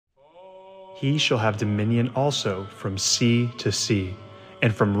He shall have dominion also from sea to sea,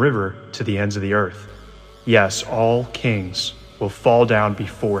 and from river to the ends of the earth. Yes, all kings will fall down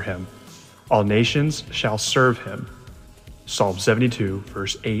before him. All nations shall serve him. Psalm 72,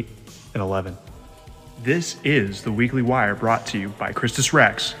 verse 8 and 11. This is the Weekly Wire, brought to you by Christus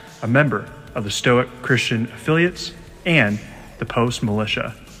Rex, a member of the Stoic Christian Affiliates and the Post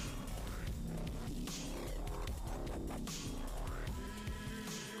Militia.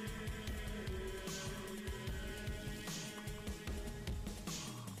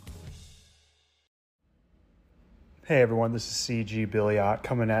 Hey everyone, this is CG Billiot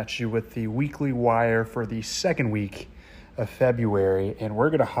coming at you with the Weekly Wire for the second week of February, and we're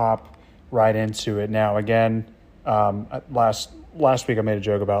going to hop right into it. Now, again, last week I made a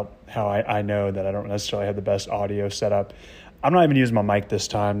joke about how I know that I don't necessarily have the best audio setup. I'm not even using my mic this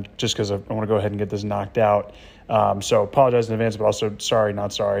time just because I want to go ahead and get this knocked out. So apologize in advance, but also sorry,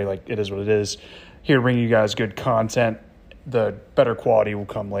 not sorry. Like, it is what it is. Here to bring you guys good content. The better quality will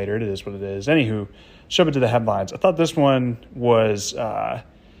come later. It is what it is. Anywho, jump into the headlines. I thought this one was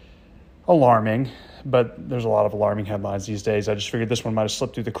alarming, but there's a lot of alarming headlines these days. I just figured this one might have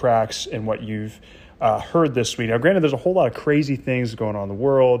slipped through the cracks in what you've heard this week. Now, granted, there's a whole lot of crazy things going on in the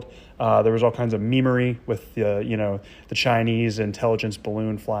world. There was all kinds of memery with the Chinese intelligence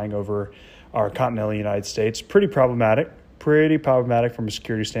balloon flying over our continental United States. Pretty problematic from a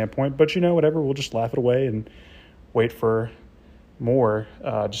security standpoint. But whatever, we'll just laugh it away and wait for more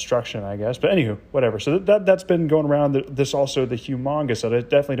destruction, I guess. But anywho, whatever. So that's been going around. This also the humongous. I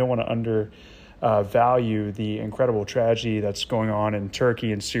definitely don't want to undervalue the incredible tragedy that's going on in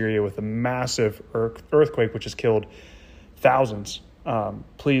Turkey and Syria with a massive earthquake which has killed thousands.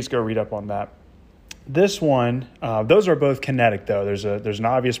 Please go read up on that. This one, those are both kinetic though. There's an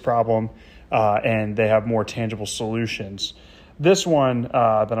obvious problem, and they have more tangible solutions. This one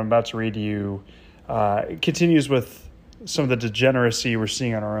that I'm about to read to you continues with some of the degeneracy we're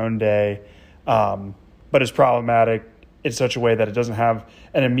seeing on our own day, but it's problematic in such a way that it doesn't have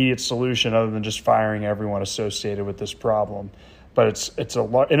an immediate solution other than just firing everyone associated with this problem. But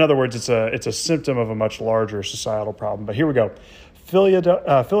in other words, it's a symptom of a much larger societal problem. But here we go.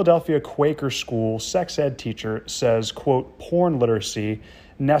 Philadelphia Quaker school sex ed teacher says, quote, porn literacy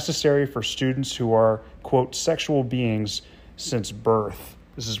necessary for students who are, quote, sexual beings since birth.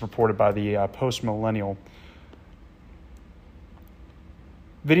 This is reported by the Post Millennial.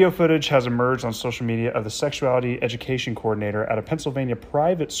 Video footage has emerged on social media of the sexuality education coordinator at a Pennsylvania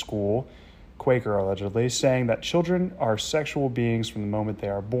private school, Quaker allegedly, saying that children are sexual beings from the moment they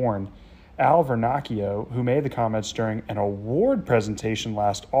are born. Al Vernacchio, who made the comments during an award presentation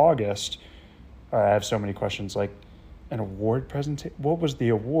last August. All right, I have so many questions, like an award presentation? What was the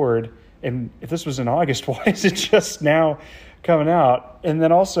award? And if this was in August, why is it just now coming out? And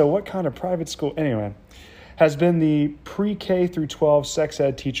then also, what kind of private school? Anyway, has been the pre-K through 12 sex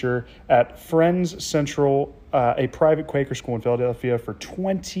ed teacher at Friends Central, a private Quaker school in Philadelphia, for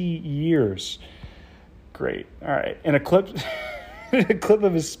 20 years. Great. All right. In a clip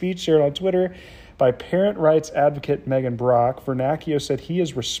of his speech shared on Twitter by parent rights advocate Megan Brock, Vernacchio said he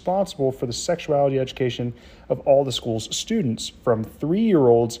is responsible for the sexuality education of all the school's students, from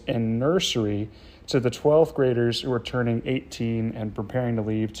 3-year-olds in nursery to the 12th graders who are turning 18 and preparing to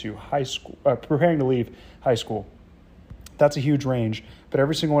leave high school. That's a huge range, but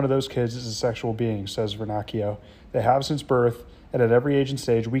every single one of those kids is a sexual being, says Vernacchio. They have since birth, and at every age and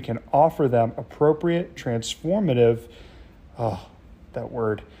stage, we can offer them appropriate, transformative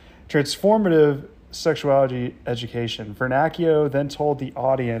sexuality education. Vernacchio then told the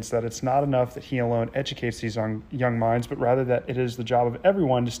audience that it's not enough that he alone educates these young minds, but rather that it is the job of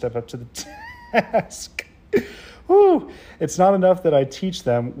everyone to step up to the task. Woo! It's not enough that I teach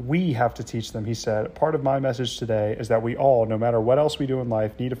them. We have to teach them, he said. Part of my message today is that we all, no matter what else we do in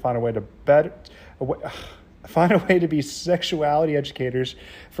life, need to find a way to be sexuality educators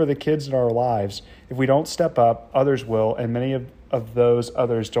for the kids in our lives. If we don't step up, others will, and many of those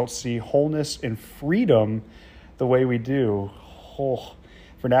others don't see wholeness and freedom the way we do.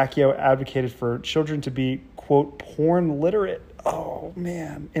 Vernacchio advocated for children to be, quote, porn literate. Oh,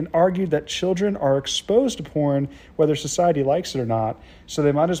 man. And argued that children are exposed to porn, whether society likes it or not, so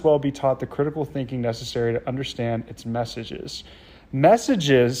they might as well be taught the critical thinking necessary to understand its messages.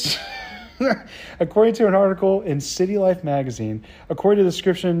 Messages, according to an article in City Life magazine, according to the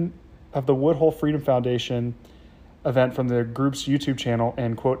description of the Woodhull Freedom Foundation event from the group's YouTube channel,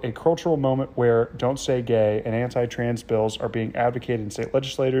 and, quote, a cultural moment where Don't Say Gay and anti-trans bills are being advocated in state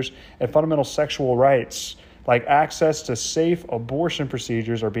legislators, and fundamental sexual rights like access to safe abortion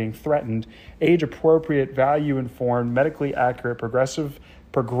procedures are being threatened. Age-appropriate, value-informed, medically accurate, progressive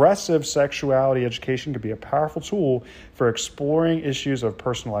Progressive sexuality education could be a powerful tool for exploring issues of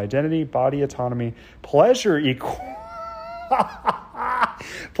personal identity, body autonomy, pleasure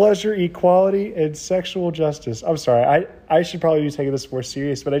equality, and sexual justice. I'm sorry, I should probably be taking this more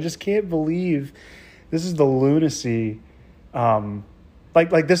serious, but I just can't believe this is the lunacy.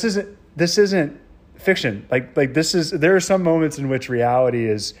 This isn't fiction. There are some moments in which reality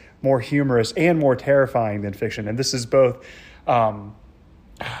is more humorous and more terrifying than fiction. And this is both,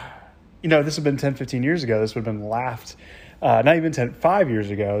 this had been 10, 15 years ago. This would have been laughed, not even 5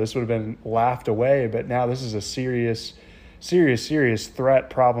 years ago. This would have been laughed away. But now this is a serious threat,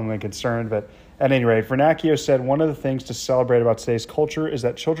 problem, and concern. But at any rate, Vernacchio said one of the things to celebrate about today's culture is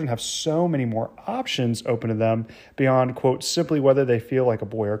that children have so many more options open to them beyond, quote, simply whether they feel like a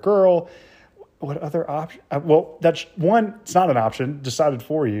boy or girl. What other option? Well, that's one, it's not an option, decided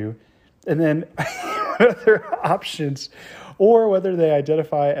for you. And then what other options? Or whether they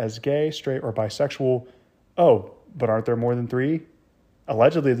identify as gay, straight, or bisexual. Oh, but aren't there more than 3?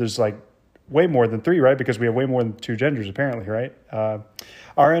 Allegedly, there's way more than 3, right? Because we have way more than 2 genders, apparently, right?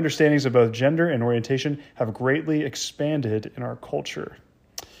 Our understandings of both gender and orientation have greatly expanded in our culture.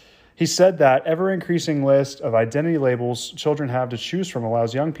 He said that ever-increasing list of identity labels children have to choose from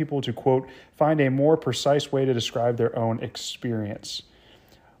allows young people to, quote, find a more precise way to describe their own experience.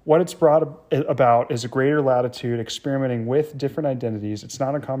 What it's brought about is a greater latitude experimenting with different identities. It's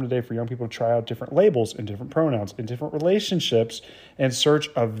not uncommon today for young people to try out different labels and different pronouns in different relationships in search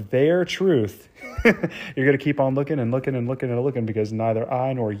of their truth. You're going to keep on looking and looking and looking and looking because neither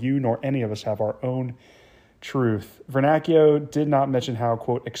I nor you nor any of us have our own truth. Vernacchio did not mention how,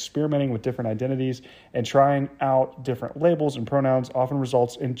 quote, experimenting with different identities and trying out different labels and pronouns often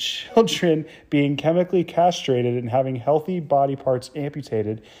results in children being chemically castrated and having healthy body parts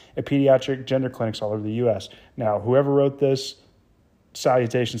amputated at pediatric gender clinics all over the U.S. Now, whoever wrote this,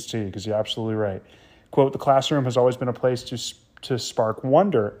 salutations to you, because you're absolutely right. Quote, the classroom has always been a place to spark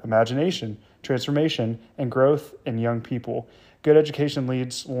wonder, imagination, transformation, and growth in young people. Good education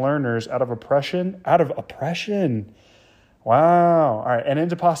leads learners out of oppression. Wow. All right. And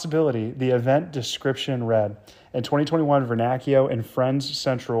into possibility. The event description read, in 2021, Vernacchio and Friends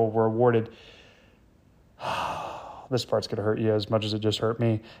Central were awarded, this part's going to hurt you as much as it just hurt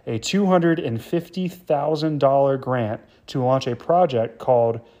me, a $250,000 grant to launch a project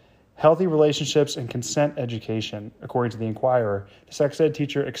called Healthy Relationships and Consent Education. According to the Inquirer, the sex ed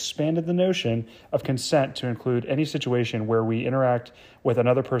teacher expanded the notion of consent to include any situation where we interact with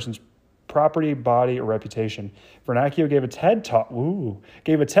another person's property, body, or reputation. Vernacchio gave a TED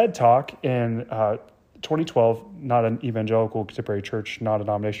Talk in 2012, not an evangelical contemporary church, not a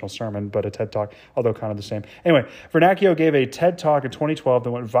denominational sermon, but a TED Talk, although kind of the same. Anyway, Vernacchio gave a TED Talk in 2012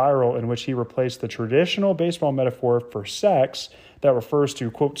 that went viral, in which he replaced the traditional baseball metaphor for sex that refers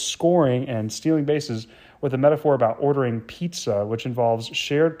to, quote, scoring and stealing bases with a metaphor about ordering pizza, which involves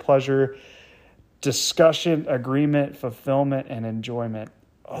shared pleasure, discussion, agreement, fulfillment, and enjoyment.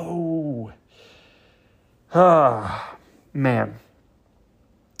 Oh, man.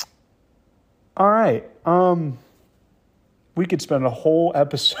 All right. We could spend a whole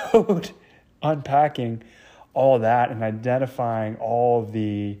episode unpacking all of that and identifying all of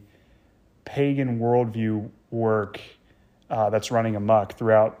the pagan worldview work that's running amok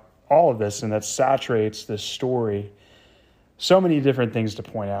throughout all of this and that saturates this story. So many different things to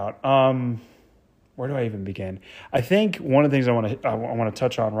point out. Where do I even begin? I think one of the things I want to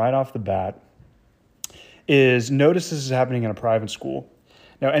touch on right off the bat is notice this is happening in a private school.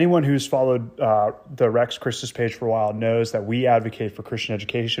 Now, anyone who's followed the Rex Christus page for a while knows that we advocate for Christian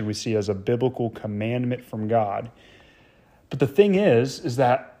education we see as a biblical commandment from God. But the thing is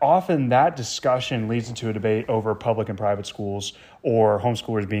that often that discussion leads into a debate over public and private schools or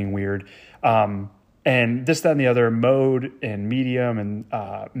homeschoolers being weird. And this, that, and the other mode and medium and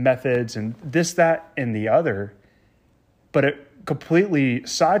methods and this, that, and the other. But it completely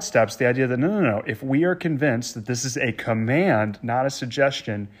sidesteps the idea that no. If we are convinced that this is a command, not a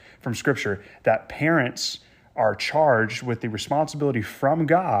suggestion from Scripture, that parents are charged with the responsibility from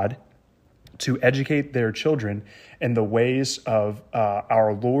God to educate their children in the ways of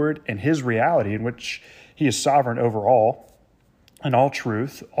our Lord and His reality, in which He is sovereign over all, and all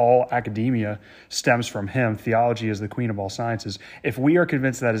truth, all academia stems from Him. Theology is the queen of all sciences. If we are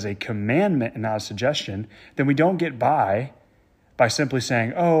convinced that is a commandment and not a suggestion, then we don't get by simply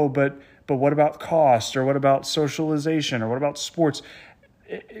saying, oh, but what about cost, or what about socialization, or what about sports?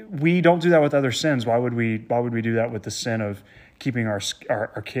 We don't do that with other sins. Why would we do that with the sin of keeping our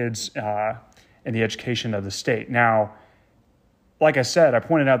kids in the education of the state? Now, like I said, I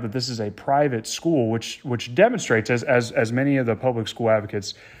pointed out that this is a private school, which demonstrates, as many of the public school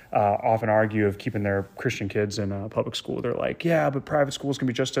advocates often argue of keeping their Christian kids in public school. They're like, yeah, but private schools can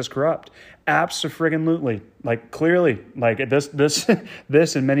be just as corrupt. Abso-friggin-lutely. Like, clearly, like this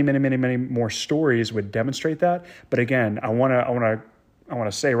and many more stories would demonstrate that. But again, I want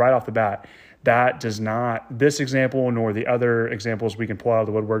to say right off the bat, that does not, this example nor the other examples we can pull out of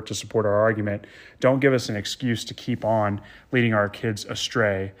the woodwork to support our argument, don't give us an excuse to keep on leading our kids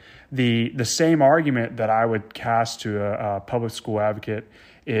astray. The same argument that I would cast to a public school advocate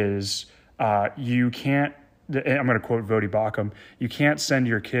is you can't, I'm going to quote Vodi Bakum, you can't send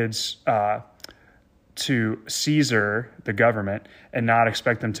your kids to Caesar, the government, and not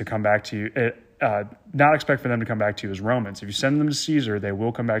expect them to come back to you. Not expect for them to come back to you as Romans. If you send them to Caesar, they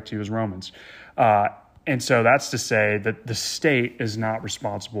will come back to you as Romans. And so that's to say that the state is not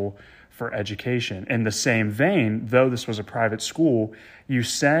responsible for education. In the same vein, though this was a private school, you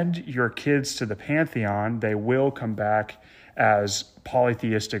send your kids to the Pantheon, they will come back as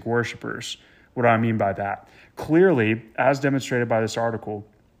polytheistic worshipers. What do I mean by that? Clearly, as demonstrated by this article,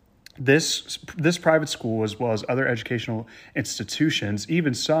 this private school, as well as other educational institutions,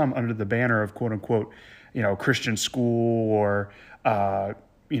 even some under the banner of quote unquote, Christian school or,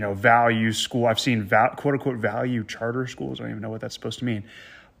 value school. I've seen quote unquote value charter schools. I don't even know what that's supposed to mean.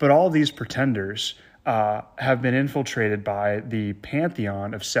 But all these pretenders have been infiltrated by the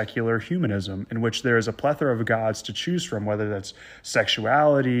pantheon of secular humanism, in which there is a plethora of gods to choose from, whether that's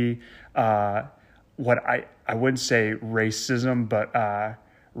sexuality, what I wouldn't say racism, but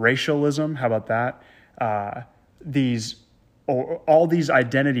racialism. How about that? All these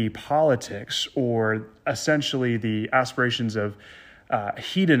identity politics, or essentially the aspirations of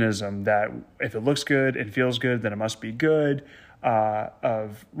hedonism, that if it looks good and feels good, then it must be good.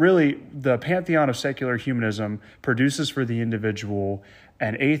 Of really the pantheon of secular humanism produces for the individual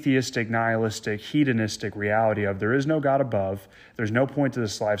an atheistic, nihilistic, hedonistic reality of there is no God above, there's no point to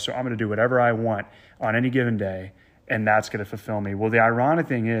this life, so I'm going to do whatever I want on any given day, and that's going to fulfill me. Well, the ironic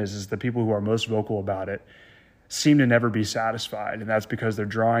thing is the people who are most vocal about it seem to never be satisfied, and that's because they're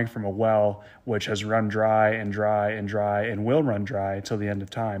drawing from a well which has run dry and dry and dry and will run dry till the end of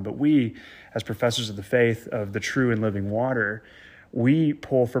time. But we, as professors of the faith of the true and living water, we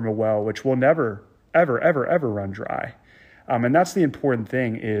pull from a well which will never, ever, ever, ever run dry. And that's the important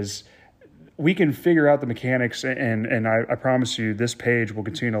thing, is we can figure out the mechanics, and I promise you this page will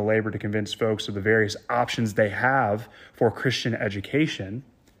continue to labor to convince folks of the various options they have for Christian education.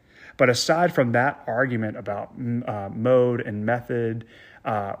 But aside from that argument about mode and method,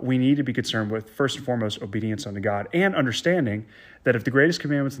 we need to be concerned with, first and foremost, obedience unto God, and understanding that if the greatest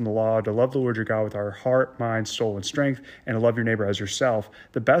commandments in the law are to love the Lord your God with our heart, mind, soul, and strength, and to love your neighbor as yourself,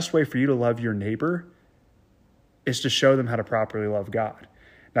 the best way for you to love your neighbor is to show them how to properly love God.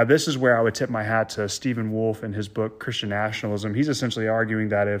 Now, this is where I would tip my hat to Stephen Wolfe in his book, Christian Nationalism. He's essentially arguing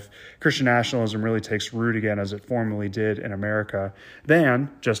that if Christian nationalism really takes root again, as it formerly did in America, then,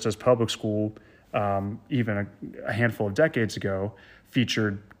 just as public school, even a handful of decades ago,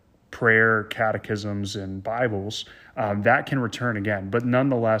 featured prayer, catechisms, and Bibles, that can return again. But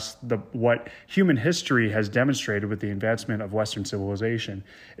nonetheless, what human history has demonstrated with the advancement of Western civilization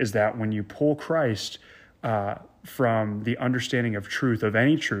is that when you pull Christ from the understanding of truth, of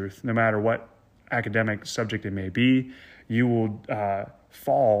any truth, no matter what academic subject it may be, you will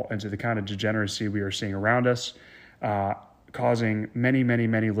fall into the kind of degeneracy we are seeing around us, causing many, many,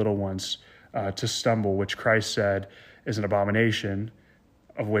 many little ones to stumble, which Christ said is an abomination,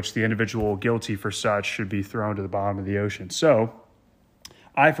 of which the individual guilty for such should be thrown to the bottom of the ocean. So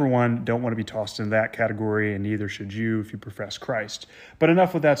I, for one, don't want to be tossed in that category, and neither should you if you profess Christ. But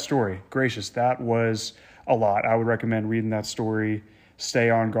enough with that story. Gracious, that was a lot. I would recommend reading that story. Stay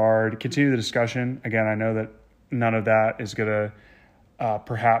on guard. Continue the discussion. Again, I know that none of that is going to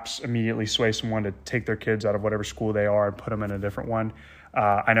perhaps immediately sway someone to take their kids out of whatever school they are and put them in a different one.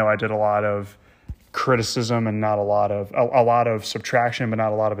 I know I did a lot of criticism and not a lot of subtraction, but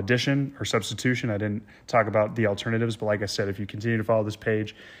not a lot of addition or substitution. I didn't talk about the alternatives, but like I said, if you continue to follow this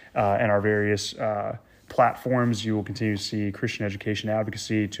page and our various platforms, you will continue to see Christian education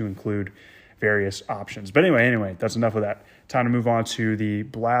advocacy to include various options. But anyway, that's enough of that. Time to move on to the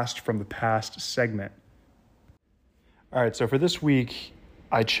Blast from the Past segment. All right, so for this week,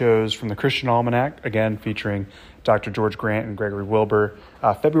 I chose from the Christian Almanac, again featuring Dr. George Grant and Gregory Wilbur,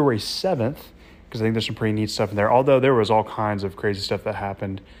 February 7th, because I think there's some pretty neat stuff in there, although there was all kinds of crazy stuff that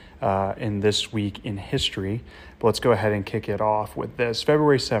happened in this week in history. But let's go ahead and kick it off with this.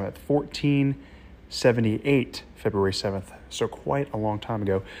 February 7th, 14 1778, February 7th, so quite a long time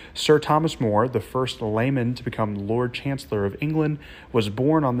ago. Sir Thomas More, the first layman to become Lord Chancellor of England, was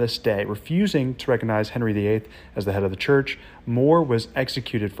born on this day. Refusing to recognize Henry VIII as the head of the church, More was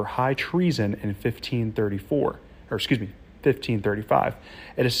executed for high treason in 1535.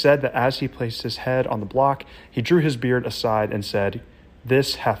 It is said that as he placed his head on the block, he drew his beard aside and said,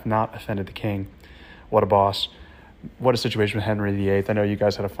 "This hath not offended the king." What a boss. What a situation with Henry VIII. I know you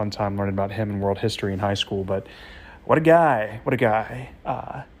guys had a fun time learning about him in world history in high school, but what a guy. What a guy.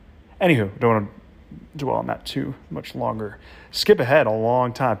 Anywho, don't want to dwell on that too much longer. Skip ahead a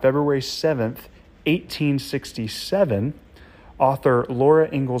long time. February 7th, 1867, author Laura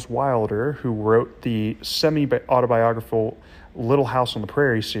Ingalls Wilder, who wrote the semi-autobiographical Little House on the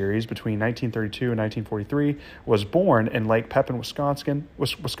Prairie series between 1932 and 1943, was born in Lake Pepin, Wisconsin.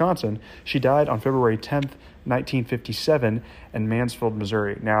 She died on February 10th, 1957 in Mansfield,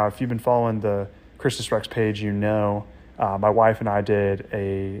 Missouri. Now, if you've been following the Christus Rex page, you know my wife and I did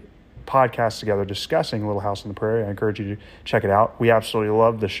a podcast together discussing Little House on the Prairie. I encourage you to check it out. We absolutely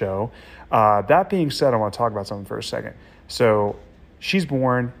love the show. That being said, I want to talk about something for a second. So she's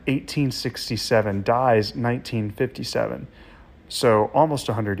born 1867, dies 1957. So almost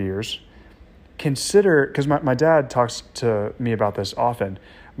 100 years. Consider, because my dad talks to me about this often,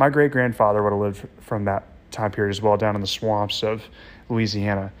 my great-grandfather would have lived from that time period as well, down in the swamps of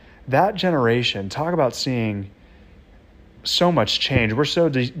Louisiana. That generation, talk about seeing so much change. We're so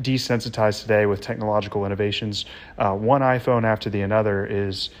desensitized today with technological innovations. One iPhone after the other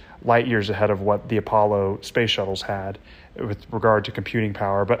is light years ahead of what the Apollo space shuttles had with regard to computing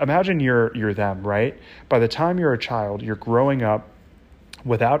power. But imagine you're them, right? By the time you're a child, you're growing up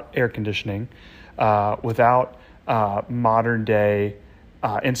without air conditioning, without modern day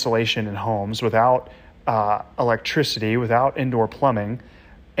insulation in homes, without electricity, without indoor plumbing,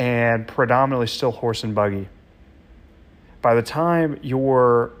 and predominantly still horse and buggy. By the time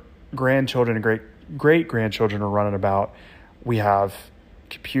your grandchildren and great-grandchildren are running about, we have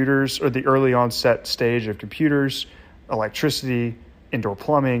computers, or the early onset stage of computers, electricity, indoor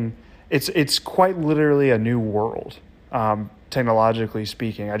plumbing. It's quite literally a new world, technologically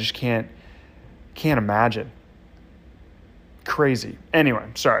speaking. I just can't imagine. Crazy. Anyway,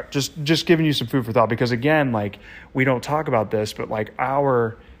 sorry, just giving you some food for thought, because again, like, we don't talk about this, but like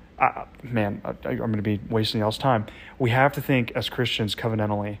I'm going to be wasting y'all's time. We have to think as Christians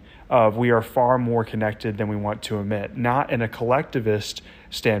covenantally of we are far more connected than we want to admit. Not in a collectivist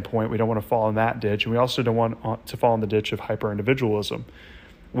standpoint. We don't want to fall in that ditch. And we also don't want to fall in the ditch of hyper-individualism.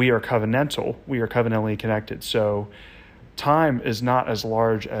 We are covenantal. We are covenantally connected. So time is not as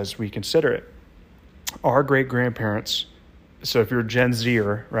large as we consider it. Our great-grandparents, so if you're Gen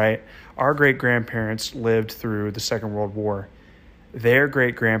Zer, right, our great-grandparents lived through the Second World War. Their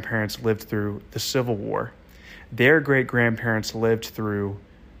great-grandparents lived through the Civil War. Their great-grandparents lived through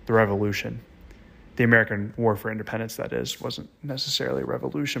the Revolution. The American War for Independence, that is. Wasn't necessarily a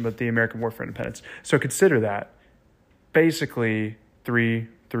revolution, but the American War for Independence. So consider that. Basically, 9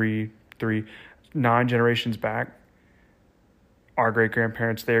 generations back, our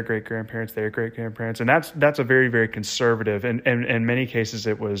great-grandparents, their great-grandparents, their great-grandparents. And that's a very, very conservative, and in many cases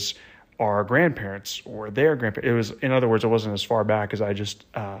it was our grandparents or their grandparents. It was, in other words, it wasn't as far back as I just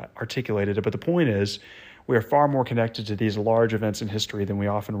articulated it. But the point is, we are far more connected to these large events in history than we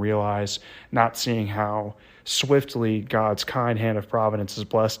often realize, not seeing how swiftly God's kind hand of providence has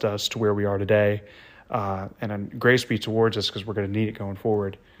blessed us to where we are today. And grace be towards us, because we're going to need it going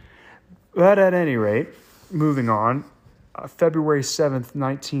forward. But at any rate, moving on, February 7th,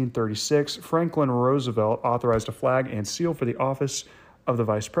 1936, Franklin Roosevelt authorized a flag and seal for the office of the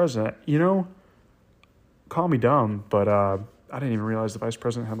vice president. You know, call me dumb, but I didn't even realize the vice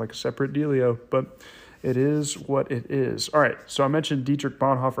president had like a separate dealio, but it is what it is. All right, so I mentioned Dietrich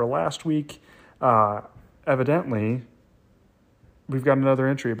Bonhoeffer last week. Evidently, we've got another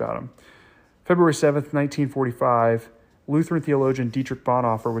entry about him. February 7th, 1945, Lutheran theologian Dietrich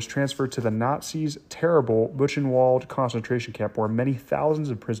Bonhoeffer was transferred to the Nazis' terrible Buchenwald concentration camp, where many thousands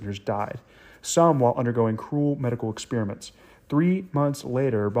of prisoners died, some while undergoing cruel medical experiments. 3 months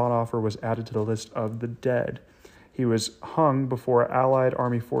later, Bonhoeffer was added to the list of the dead. He was hung before Allied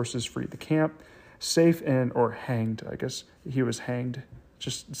Army forces freed the camp, safe in, or hanged, I guess he was hanged,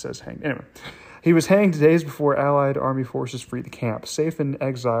 just says hanged. Anyway, he was hanged days before Allied Army forces freed the camp. Safe in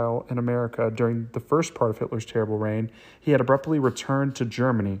exile in America during the first part of Hitler's terrible reign, he had abruptly returned to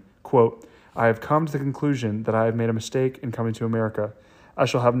Germany. Quote, "I have come to the conclusion that I have made a mistake in coming to America. I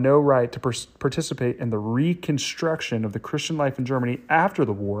shall have no right to participate in the reconstruction of the Christian life in Germany after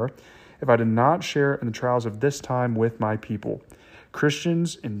the war if I did not share in the trials of this time with my people.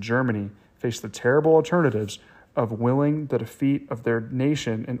 Christians in Germany face the terrible alternatives of willing the defeat of their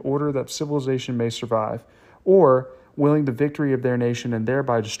nation in order that civilization may survive, or willing the victory of their nation and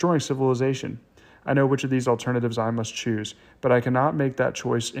thereby destroying civilization. I know which of these alternatives I must choose, but I cannot make that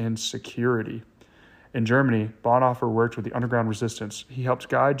choice in security. In Germany, Bonhoeffer worked with the underground resistance. He helped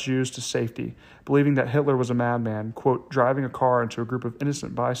guide Jews to safety, believing that Hitler was a madman, quote, driving a car into a group of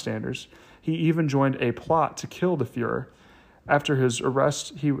innocent bystanders. He even joined a plot to kill the Fuhrer. After his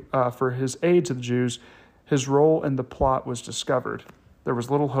arrest for his aid to the Jews, his role in the plot was discovered. There was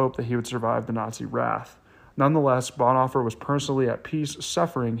little hope that he would survive the Nazi wrath. Nonetheless, Bonhoeffer was personally at peace.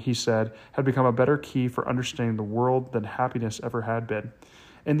 Suffering, he said, had become a better key for understanding the world than happiness ever had been.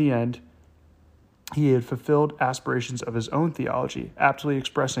 In the end, he had fulfilled aspirations of his own theology, aptly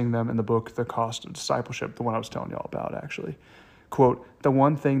expressing them in the book The Cost of Discipleship, the one I was telling you all about, actually. Quote, the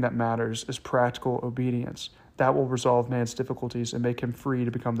one thing that matters is practical obedience. That will resolve man's difficulties and make him free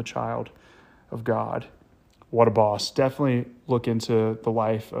to become the child of God. What a boss. Definitely look into the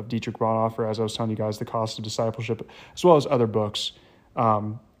life of Dietrich Bonhoeffer, as I was telling you guys, The Cost of Discipleship, as well as other books.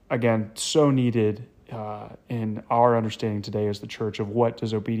 Again, so needed in our understanding today as the church of what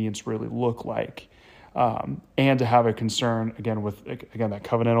does obedience really look like. And to have a concern, again, with that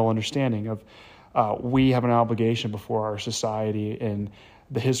covenantal understanding of we have an obligation before our society and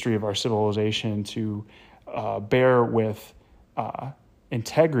the history of our civilization to bear with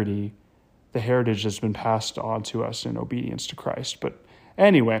integrity the heritage that's been passed on to us in obedience to Christ. But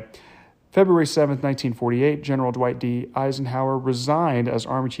anyway, February 7th, 1948, General Dwight D. Eisenhower resigned as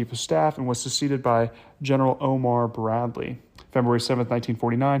Army Chief of Staff and was succeeded by General Omar Bradley. February 7th,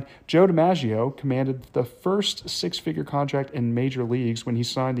 1949, Joe DiMaggio commanded the first six-figure contract in major leagues when he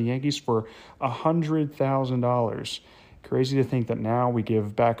signed the Yankees for $100,000. Crazy to think that now we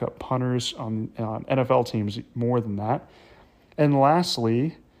give backup punters on NFL teams more than that. And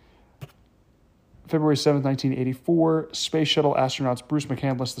lastly, February 7th, 1984, Space Shuttle astronauts Bruce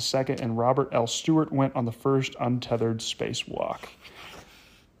McCandless II and Robert L. Stewart went on the first untethered spacewalk.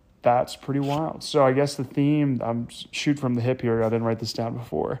 That's pretty wild. So I guess the theme, I'm shoot from the hip here, I didn't write this down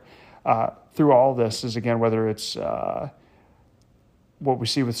before, through all this is, again, whether it's what we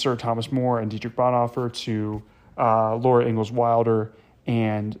see with Sir Thomas More and Dietrich Bonhoeffer to Laura Ingalls Wilder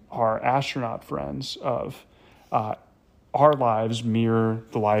and our astronaut friends of our lives mirror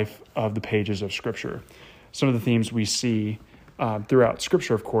the life of the pages of Scripture. Some of the themes we see throughout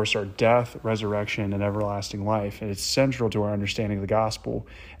Scripture, of course, are death, resurrection, and everlasting life. And it's central to our understanding of the gospel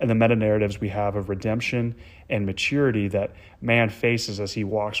and the meta-narratives we have of redemption and maturity that man faces as he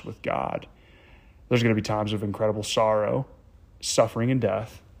walks with God. There's going to be times of incredible sorrow, suffering, and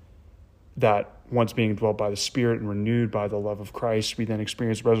death that once being dwelt by the Spirit and renewed by the love of Christ, we then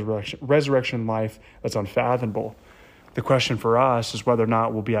experience resurrection life that's unfathomable. The question for us is whether or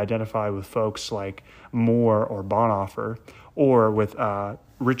not we'll be identified with folks like Moore or Bonhoeffer, or with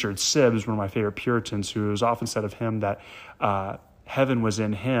Richard Sibbes, one of my favorite Puritans, who has often said of him that heaven was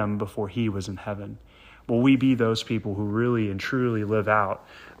in him before he was in heaven. Will we be those people who really and truly live out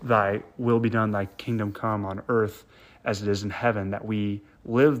thy will be done, thy kingdom come on earth as it is in heaven, that we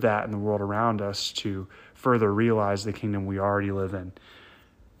live that in the world around us to further realize the kingdom we already live in?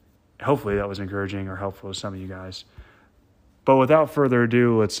 Hopefully that was encouraging or helpful to some of you guys. But without further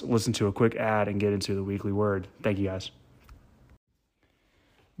ado, let's listen to a quick ad and get into the weekly word. Thank you, guys.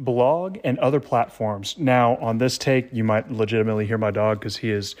 Blog and other platforms. Now, on this take, you might legitimately hear my dog because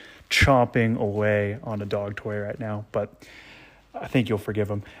he is chomping away on a dog toy right now, but I think you'll forgive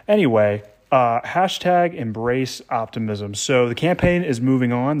him. Anyway, hashtag embrace optimism. So the campaign is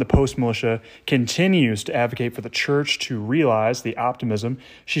moving on. The post-militia continues to advocate for the church to realize the optimism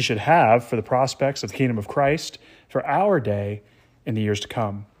she should have for the prospects of the kingdom of Christ for our day in the years to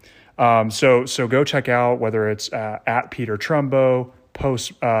come. So go check out whether it's at Peter Trumbo,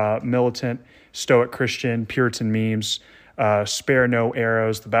 post-militant, stoic Christian, Puritan memes, spare no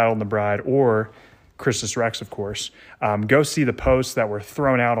arrows, the battle and the bride, or Christus Rex, of course. Go see the posts that were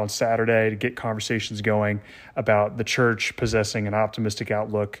thrown out on Saturday to get conversations going about the church possessing an optimistic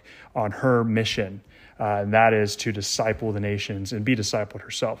outlook on her mission, and that is to disciple the nations and be discipled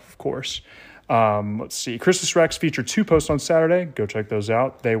herself, of course. Let's see. Christus Rex featured two posts on Saturday. Go check those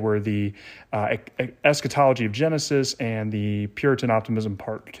out. They were the Eschatology of Genesis and the Puritan Optimism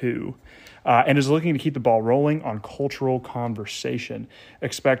Part 2. And is looking to keep the ball rolling on cultural conversation.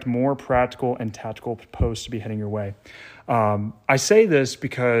 Expect more practical and tactical posts to be heading your way. I say this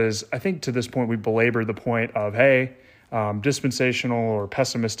because I think to this point we belabored the point of, hey, dispensational or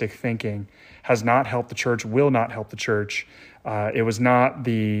pessimistic thinking has not helped the church, will not help the church. It was not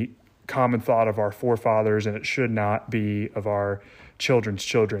the common thought of our forefathers, and it should not be of our children's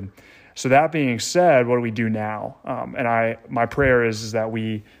children. So that being said, what do we do now? My prayer is that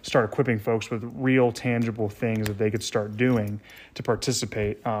we start equipping folks with real, tangible things that they could start doing to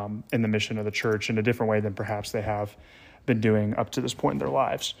participate in the mission of the church in a different way than perhaps they have been doing up to this point in their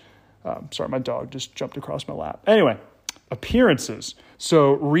lives. Sorry, my dog just jumped across my lap. Anyway, appearances.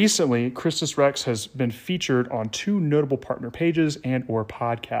 So recently, Christus Rex has been featured on 2 notable partner pages and or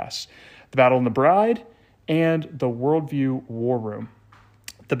podcasts, The Battle and the Bride and The Worldview War Room.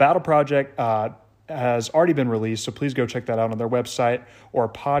 The Battle Project has already been released, so please go check that out on their website or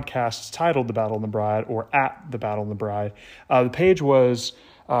podcasts titled The Battle and the Bride or at The Battle and the Bride. The page was,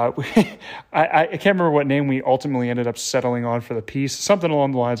 I can't remember what name we ultimately ended up settling on for the piece, something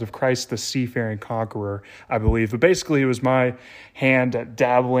along the lines of Christ the Seafaring Conqueror, I believe. But basically it was my hand at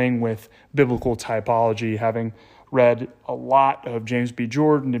dabbling with biblical typology, having read a lot of James B.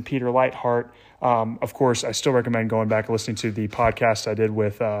 Jordan and Peter Lightheart. Of course, I still recommend going back and listening to the podcast I did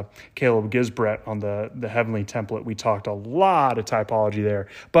with Caleb Gisbrett on the Heavenly Template. We talked a lot of typology there.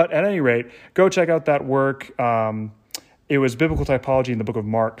 But at any rate, go check out that work. It was biblical typology in the book of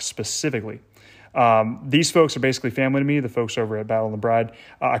Mark specifically. These folks are basically family to me, the folks over at Battle and the Bride.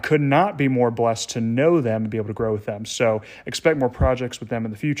 I could not be more blessed to know them and be able to grow with them. So expect more projects with them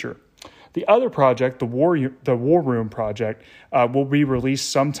in the future. The other project, the War Room project, will be released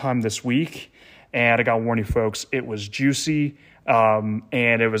sometime this week. And I got to warn you folks, it was juicy. And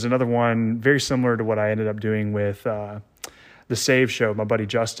it was another one very similar to what I ended up doing with the Save Show, my buddy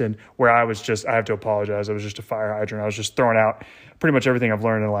Justin, where I have to apologize. I was just a fire hydrant. I was just throwing out pretty much everything I've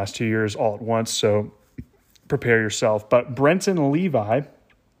learned in the last 2 years all at once. So prepare yourself. But Brenton Levi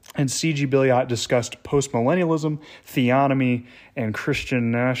and C.G. Billiot discussed postmillennialism, theonomy, and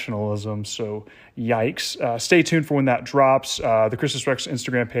Christian nationalism. So yikes. Stay tuned for when that drops. The Christus Rex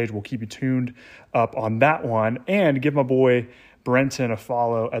Instagram page will keep you tuned up on that one. And give my boy Brenton a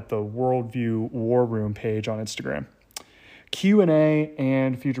follow at the Worldview War Room page on Instagram. Q&A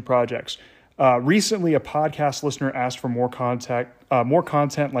and future projects. Recently, a podcast listener asked for more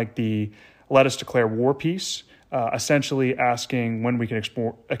content like the Let Us Declare War piece, essentially asking when we can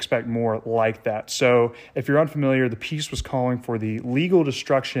expect more like that. So if you're unfamiliar, the piece was calling for the legal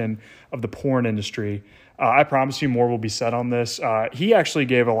destruction of the porn industry. I promise you more will be said on this. He actually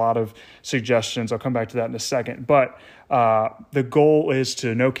gave a lot of suggestions. I'll come back to that in a second. But the goal is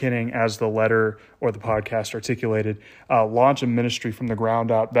to, no kidding, as the letter or the podcast articulated, launch a ministry from the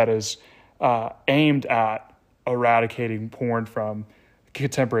ground up that is aimed at eradicating porn from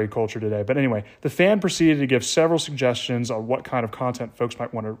contemporary culture today. But anyway, the fan proceeded to give several suggestions on what kind of content folks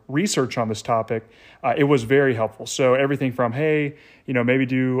might want to research on this topic. It was very helpful. So everything from, hey, maybe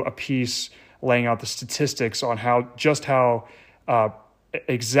do a piece laying out the statistics on how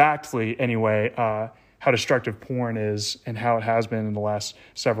exactly how destructive porn is and how it has been in the last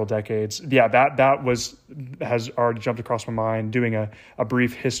several decades. Yeah, that has already jumped across my mind, doing a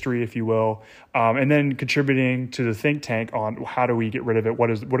brief history, if you will, and then contributing to the think tank on how do we get rid of it? What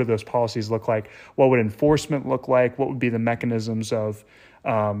do those policies look like? What would enforcement look like? What would be the mechanisms of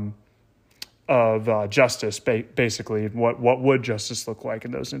justice, basically? What would justice look like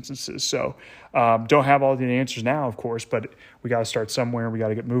in those instances? So don't have all the answers now, of course, but we got to start somewhere. We got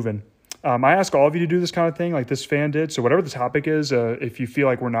to get moving. I ask all of you to do this kind of thing like this fan did. So whatever the topic is, if you feel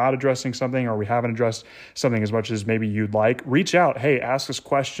like we're not addressing something or we haven't addressed something as much as maybe you'd like, reach out. Hey, ask us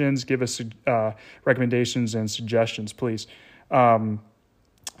questions, give us recommendations and suggestions, please.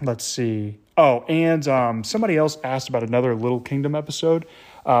 Let's see. Oh, and somebody else asked about another Little Kingdom episode.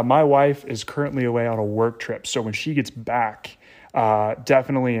 My wife is currently away on a work trip. So when she gets back,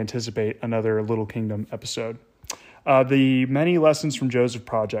 definitely anticipate another Little Kingdom episode. The Many Lessons from Joseph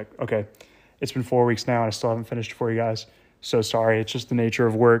project. Okay, it's been 4 weeks now and I still haven't finished it for you guys. So sorry, it's just the nature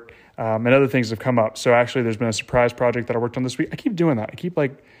of work. And other things have come up. So actually there's been a surprise project that I worked on this week. I keep doing that. I keep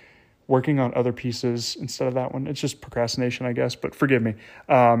working on other pieces instead of that one. It's just procrastination, I guess, but forgive me.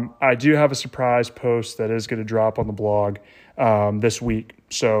 I do have a surprise post that is going to drop on the blog this week.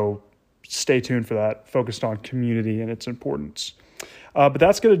 So stay tuned for that, focused on community and its importance. But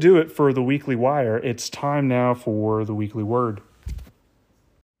that's going to do it for the Weekly Wire. It's time now for the Weekly Word.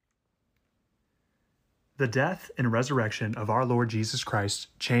 The death and resurrection of our Lord Jesus Christ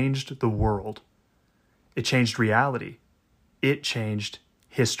changed the world. It changed reality. It changed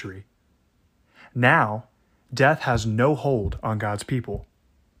history. Now, death has no hold on God's people.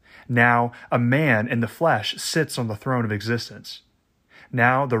 Now, a man in the flesh sits on the throne of existence.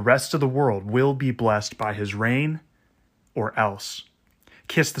 Now, the rest of the world will be blessed by his reign, or else.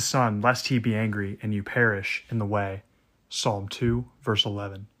 Kiss the Son, lest he be angry and you perish in the way. Psalm 2, verse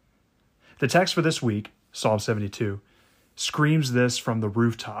 11. The text for this week, Psalm 72. screams this from the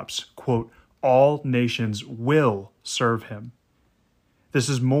rooftops, quote, all nations will serve him. This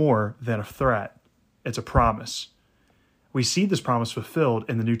is more than a threat. It's a promise. We see this promise fulfilled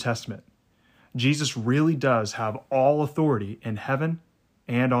in the New Testament. Jesus really does have all authority in heaven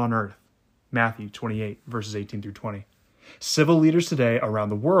and on earth. Matthew 28, verses 18 through 20. Civil leaders today around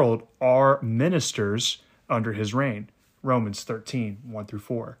the world are ministers under his reign. Romans 13, 1 through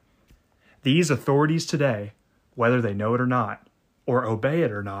 4. These authorities today, whether they know it or not, or obey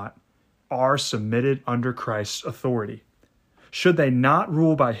it or not, are submitted under Christ's authority. Should they not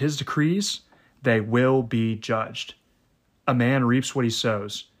rule by his decrees, they will be judged. A man reaps what he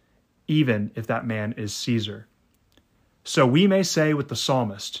sows, even if that man is Caesar. So we may say with the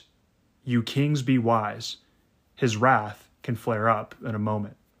psalmist, you kings be wise. His wrath can flare up in a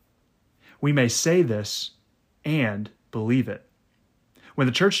moment. We may say this and believe it. When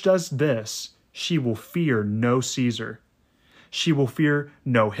the church does this, she will fear no Caesar. She will fear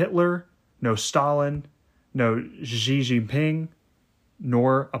no Hitler, no Stalin, no Xi Jinping,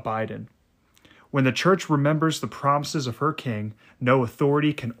 nor a Biden. When the church remembers the promises of her king, no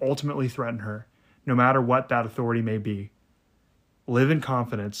authority can ultimately threaten her, no matter what that authority may be. Live in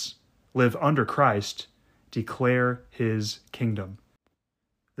confidence, live under Christ, declare his kingdom.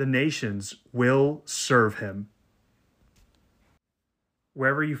 The nations will serve him.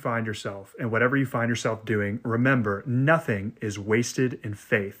 Wherever you find yourself and whatever you find yourself doing, remember, nothing is wasted in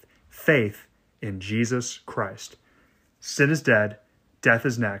faith. Faith in Jesus Christ. Sin is dead, death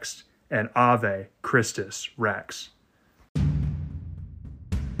is next, and Ave Christus Rex.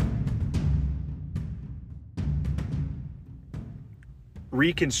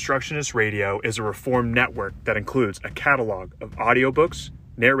 Reconstructionist Radio is a Reformed network that includes a catalog of audiobooks,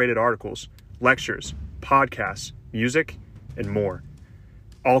 narrated articles, lectures, podcasts, music, and more.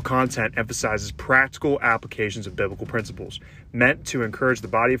 All content emphasizes practical applications of biblical principles, meant to encourage the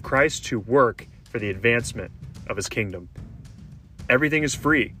body of Christ to work for the advancement of his kingdom. Everything is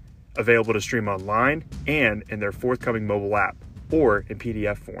free, available to stream online and in their forthcoming mobile app, or in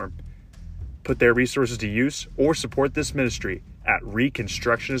PDF form. Put their resources to use or support this ministry at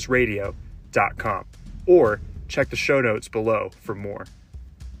reconstructionistradio.com, or check the show notes below for more.